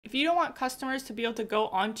If you don't want customers to be able to go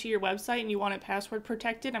onto your website and you want it password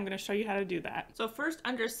protected, I'm going to show you how to do that. So first,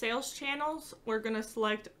 under sales channels, we're going to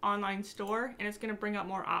select online store, and it's going to bring up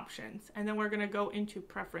more options. And then we're going to go into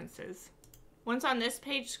preferences. Once on this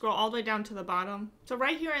page, scroll all the way down to the bottom. So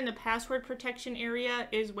right here in the password protection area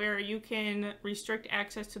is where you can restrict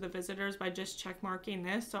access to the visitors by just check marking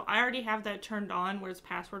this. So I already have that turned on where it's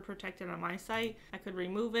password protected on my site. I could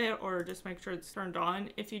remove it or just make sure it's turned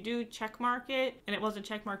on. If you do check mark it and it wasn't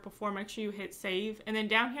check marked before, make sure you hit save. And then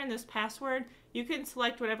down here in this password, you can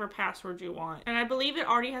select whatever password you want. And I believe it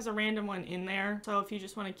already has a random one in there. So if you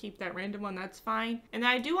just want to keep that random one, that's fine. And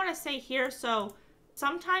then I do want to say here, so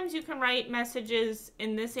sometimes you can write messages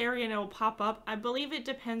in this area and it will pop up. I believe it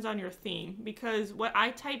depends on your theme, because what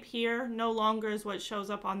I type here no longer is what shows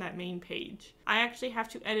up on that main page. I actually have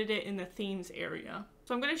to edit it in the themes area.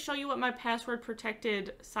 So I'm going to show you what my password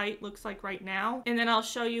protected site looks like right now, and then I'll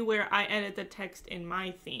show you where I edit the text in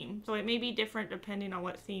my theme. So it may be different depending on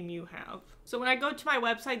what theme you have. So when I go to my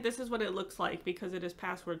website, this is what it looks like because it is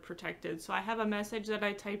password protected. So I have a message that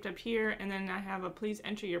I typed up here, and then I have a please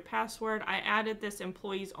enter your password. I added this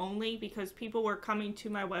employees only because people were coming to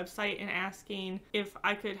my website and asking if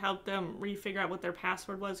I could help them refigure out what their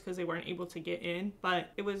password was because they weren't able to get in, but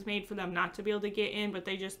it was made for them not to be able to get in, but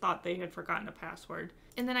they just thought they had forgotten a password.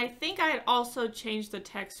 And then I think I had also changed the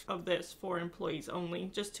text of this for employees only,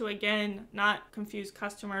 just to, again, not confuse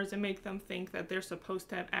customers and make them think that they're supposed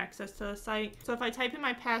to have access to the site. So if I type in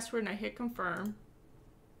my password and I hit confirm,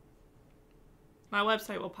 my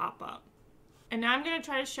website will pop up. And now I'm going to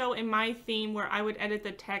try to show in my theme where I would edit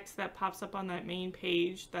the text that pops up on that main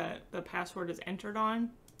page that the password is entered on.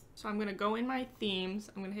 So I'm going to go in my themes,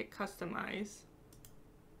 I'm going to hit customize.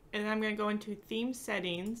 And then I'm going to go into theme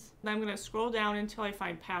settings. Then I'm going to scroll down until I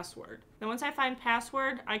find password. Then once I find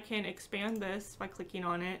password, I can expand this by clicking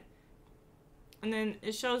on it. And then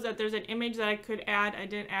it shows that there's an image that I could add. I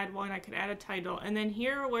didn't add one. I could add a title. And then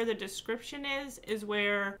here where the description is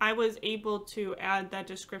where I was able to add that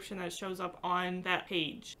description that shows up on that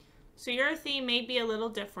page. So your theme may be a little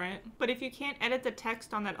different, but if you can't edit the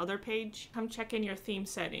text on that other page, come check in your theme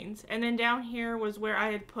settings. And then down here was where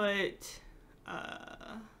I had put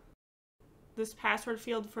this password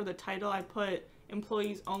field for the title. I put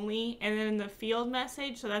employees only, and then in the field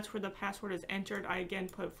message, so that's where the password is entered, I again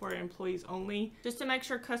put for employees only, just to make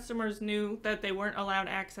sure customers knew that they weren't allowed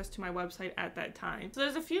access to my website at that time. So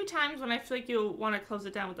there's a few times when I feel like you'll want to close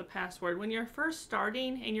it down with the password. When you're first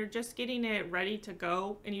starting and you're just getting it ready to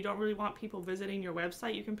go and you don't really want people visiting your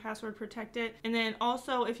website, you can password protect it. And then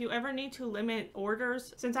also, if you ever need to limit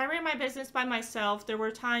orders, since I ran my business by myself, there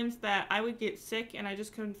were times that I would get sick and I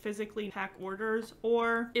just couldn't physically pack orders,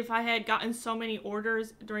 or if I had gotten so many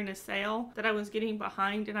orders during a sale that I was getting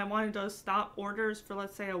behind and I wanted to stop orders for,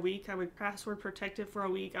 let's say, a week, I would password protect it for a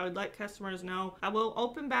week. I would let customers know I will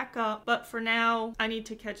open back up, but for now I need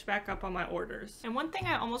to catch back up on my orders. And one thing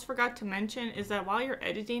I almost forgot to mention is that while you're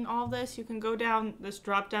editing all this, you can go down this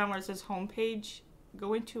drop down where it says homepage,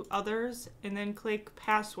 go into others, and then click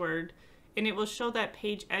password, and it will show that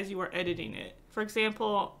page as you are editing it. For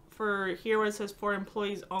example, for here where it says for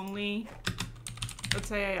employees only, let's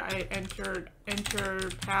say I enter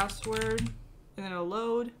password, and then it'll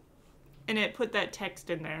load, and it put that text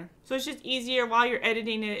in there. So it's just easier while you're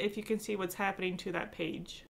editing it if you can see what's happening to that page.